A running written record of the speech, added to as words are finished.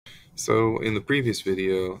So in the previous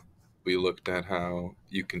video, we looked at how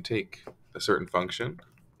you can take a certain function.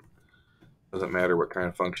 Doesn't matter what kind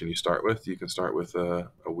of function you start with. You can start with a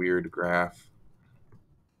weird graph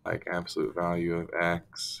like absolute value of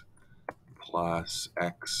x plus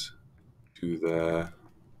x to the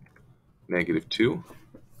 -2.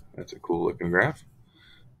 That's a cool looking graph.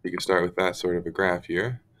 You can start with that sort of a graph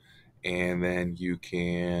here, and then you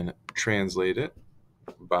can translate it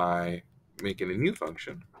by making a new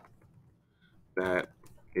function that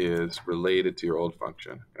is related to your old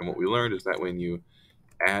function. And what we learned is that when you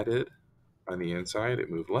added on the inside, it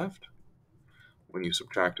moved left. When you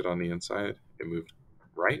subtracted on the inside, it moved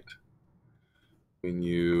right. When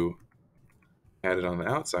you added on the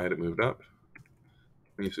outside, it moved up.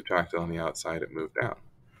 When you subtracted on the outside, it moved down.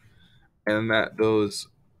 And that those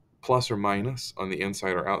plus or minus on the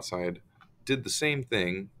inside or outside did the same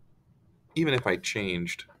thing, even if I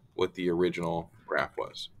changed what the original graph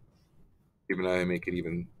was. Even though I make it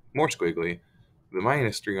even more squiggly, the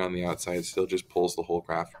 -3 on the outside still just pulls the whole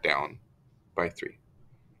graph down by 3.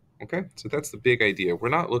 Okay, so that's the big idea. We're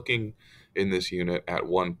not looking in this unit at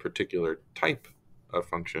one particular type of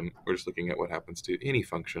function. We're just looking at what happens to any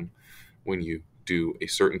function when you do a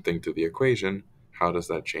certain thing to the equation. How does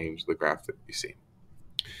that change the graph that you see?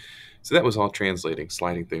 So that was all translating,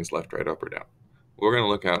 sliding things left, right, up, or down. What we're going to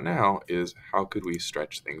look at now is how could we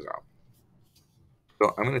stretch things out.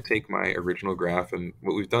 So I'm going to take my original graph, and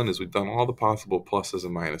what we've done is we've done all the possible pluses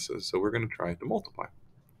and minuses. So we're going to try to multiply.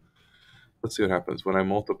 Let's see what happens when I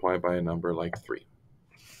multiply by a number like 3.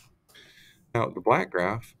 Now, the black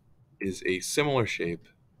graph is a similar shape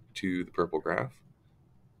to the purple graph.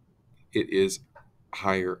 It is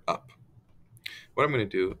higher up. What I'm going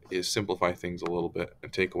to do is simplify things a little bit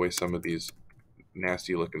and take away some of these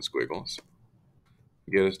nasty looking squiggles.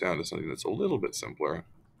 Get us down to something that's a little bit simpler,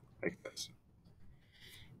 like this.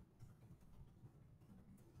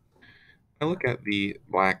 I look at the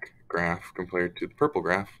black graph compared to the purple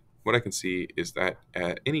graph. What I can see is that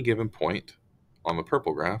at any given point on the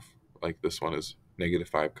purple graph, like this one is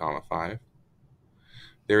 -5, 5,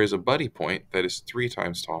 there is a buddy point that is 3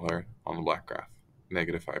 times taller on the black graph,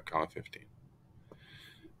 -5, 15.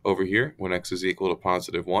 Over here, when x is equal to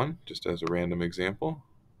 +1, just as a random example,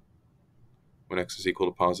 when x is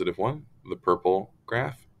equal to +1, the purple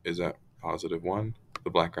graph is at +1, the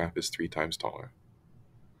black graph is 3 times taller.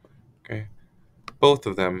 Okay, both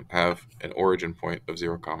of them have an origin point of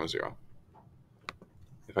 0, 0.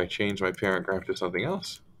 If I change my parent graph to something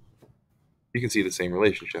else, you can see the same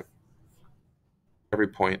relationship. Every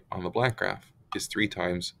point on the black graph is 3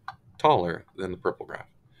 times taller than the purple graph.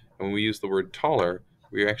 And when we use the word taller,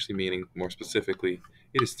 we're actually meaning more specifically,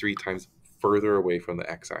 it is 3 times further away from the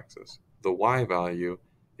x-axis. The y value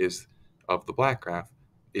is of the black graph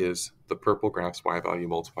is the purple graph's y value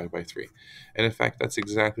multiplied by 3. And in fact, that's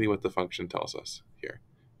exactly what the function tells us here.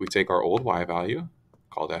 We take our old y value,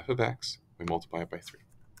 called f of x, we multiply it by 3.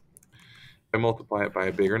 If I multiply it by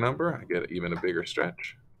a bigger number, I get even a bigger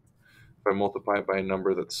stretch. If I multiply it by a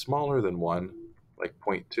number that's smaller than 1, like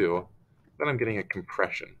 0.2, then I'm getting a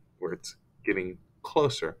compression, where it's getting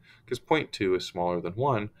closer, because 0.2 is smaller than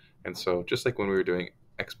 1, and so just like when we were doing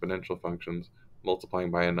exponential functions,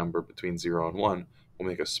 multiplying by a number between 0 and 1 will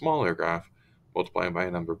make a smaller graph, multiplying by a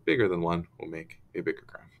number bigger than 1 will make a bigger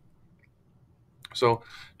graph. So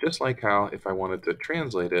just like how if I wanted to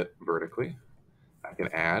translate it vertically, I can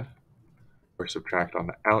add or subtract on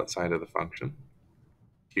the outside of the function.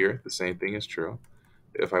 Here, the same thing is true.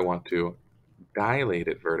 If I want to dilate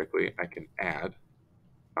it vertically, I can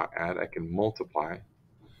I can multiply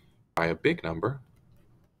by a big number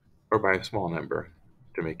or by a small number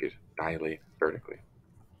to make it dilate vertically.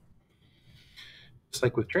 Just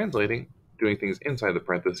like with translating, doing things inside the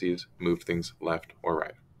parentheses move things left or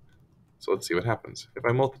right. So let's see what happens. If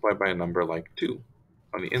I multiply by a number like 2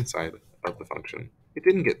 on the inside of the function, it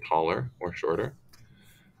didn't get taller or shorter.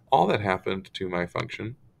 All that happened to my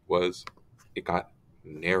function was it got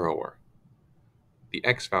narrower. The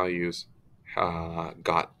x values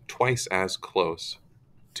got twice as close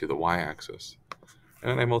to the y-axis.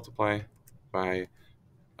 And I multiply by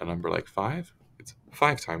a number like 5, it's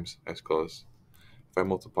 5 times as close. If I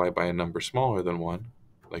multiply by a number smaller than 1,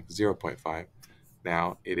 like 0.5,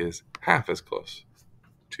 now it is half as close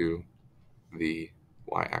to the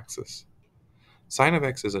y-axis. Sine of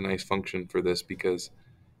x is a nice function for this because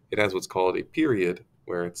it has what's called a period,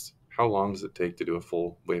 where it's how long does it take to do a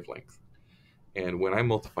full wavelength. And when I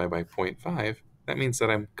multiply by 0.5, that means that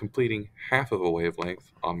I'm completing half of a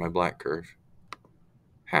wavelength on my black curve,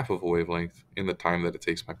 half of a wavelength in the time that it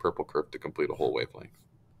takes my purple curve to complete a whole wavelength.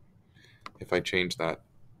 If I change that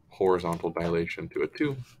horizontal dilation to a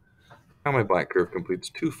 2, Now my black curve completes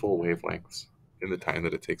 2 full wavelengths in the time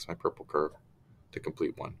that it takes my purple curve to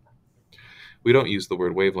complete one. We don't use the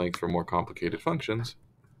word wavelength for more complicated functions,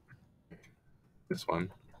 this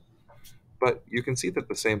one, but you can see that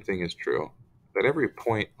the same thing is true, that every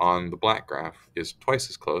point on the black graph is twice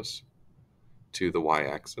as close to the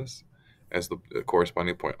y-axis as the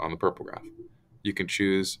corresponding point on the purple graph. You can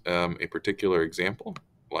choose a particular example,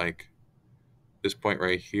 like this point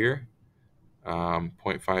right here,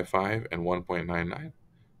 0.55 and 1.99.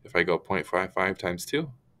 If I go 0.55 times 2,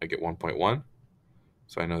 I get 1.1.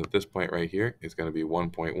 So I know that this point right here is going to be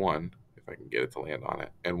 1.1, if I can get it to land on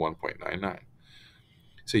it, and 1.99.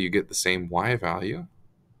 So you get the same y value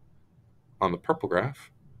on the purple graph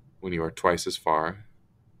when you are twice as far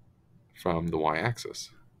from the y-axis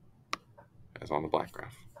as on the black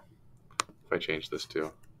graph. If I change this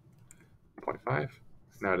to 0.5,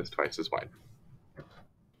 now it is twice as wide.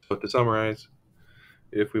 So to summarize,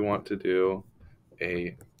 if we want to do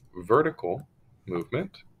a vertical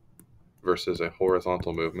movement versus a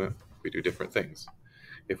horizontal movement, we do different things.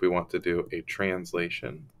 If we want to do a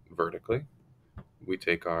translation vertically, we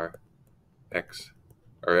take our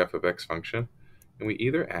f of x function, and we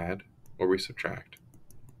either add or we subtract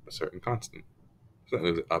a certain constant. So that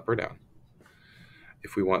moves it up or down.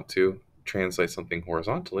 If we want to translate something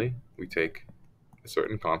horizontally, we take a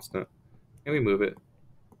certain constant and we move it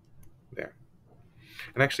there.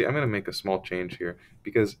 And actually, I'm going to make a small change here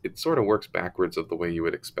because it sort of works backwards of the way you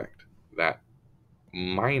would expect. That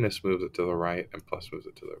minus moves it to the right and plus moves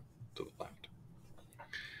it to the left.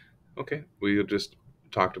 Okay, we just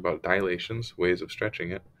talked about dilations, ways of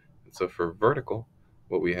stretching it. And so for vertical,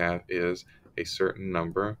 what we have is a certain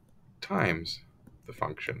number times the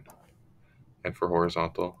function. And for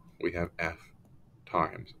horizontal, we have f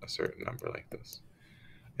times a certain number like this.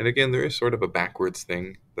 And again, there is sort of a backwards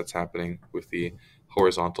thing that's happening with the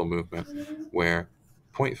horizontal movement where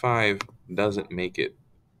 0.5 doesn't make it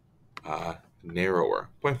narrower.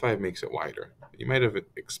 0.5 makes it wider. You might have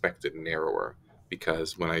expected narrower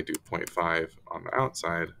because when I do 0.5 on the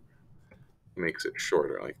outside, it makes it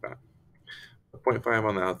shorter like that. 0.5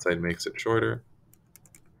 on the outside makes it shorter.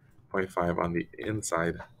 0.5 on the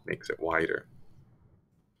inside makes it wider.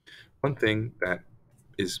 One thing that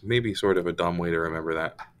is maybe sort of a dumb way to remember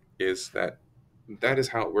that is that is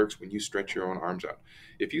how it works when you stretch your own arms out.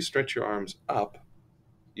 If you stretch your arms up,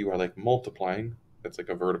 you are like multiplying. That's like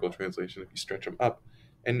a vertical translation. If you stretch them up,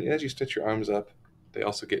 and as you stretch your arms up, they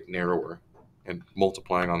also get narrower. And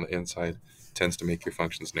multiplying on the inside tends to make your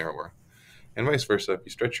functions narrower. And vice versa, if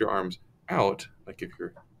you stretch your arms out, like if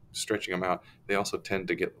you're stretching them out, they also tend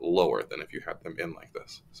to get lower than if you had them in like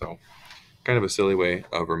this. So kind of a silly way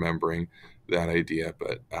of remembering that idea,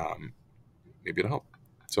 but maybe it'll help.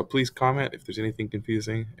 So please comment if there's anything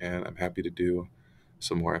confusing, and I'm happy to do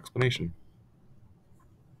some more explanation.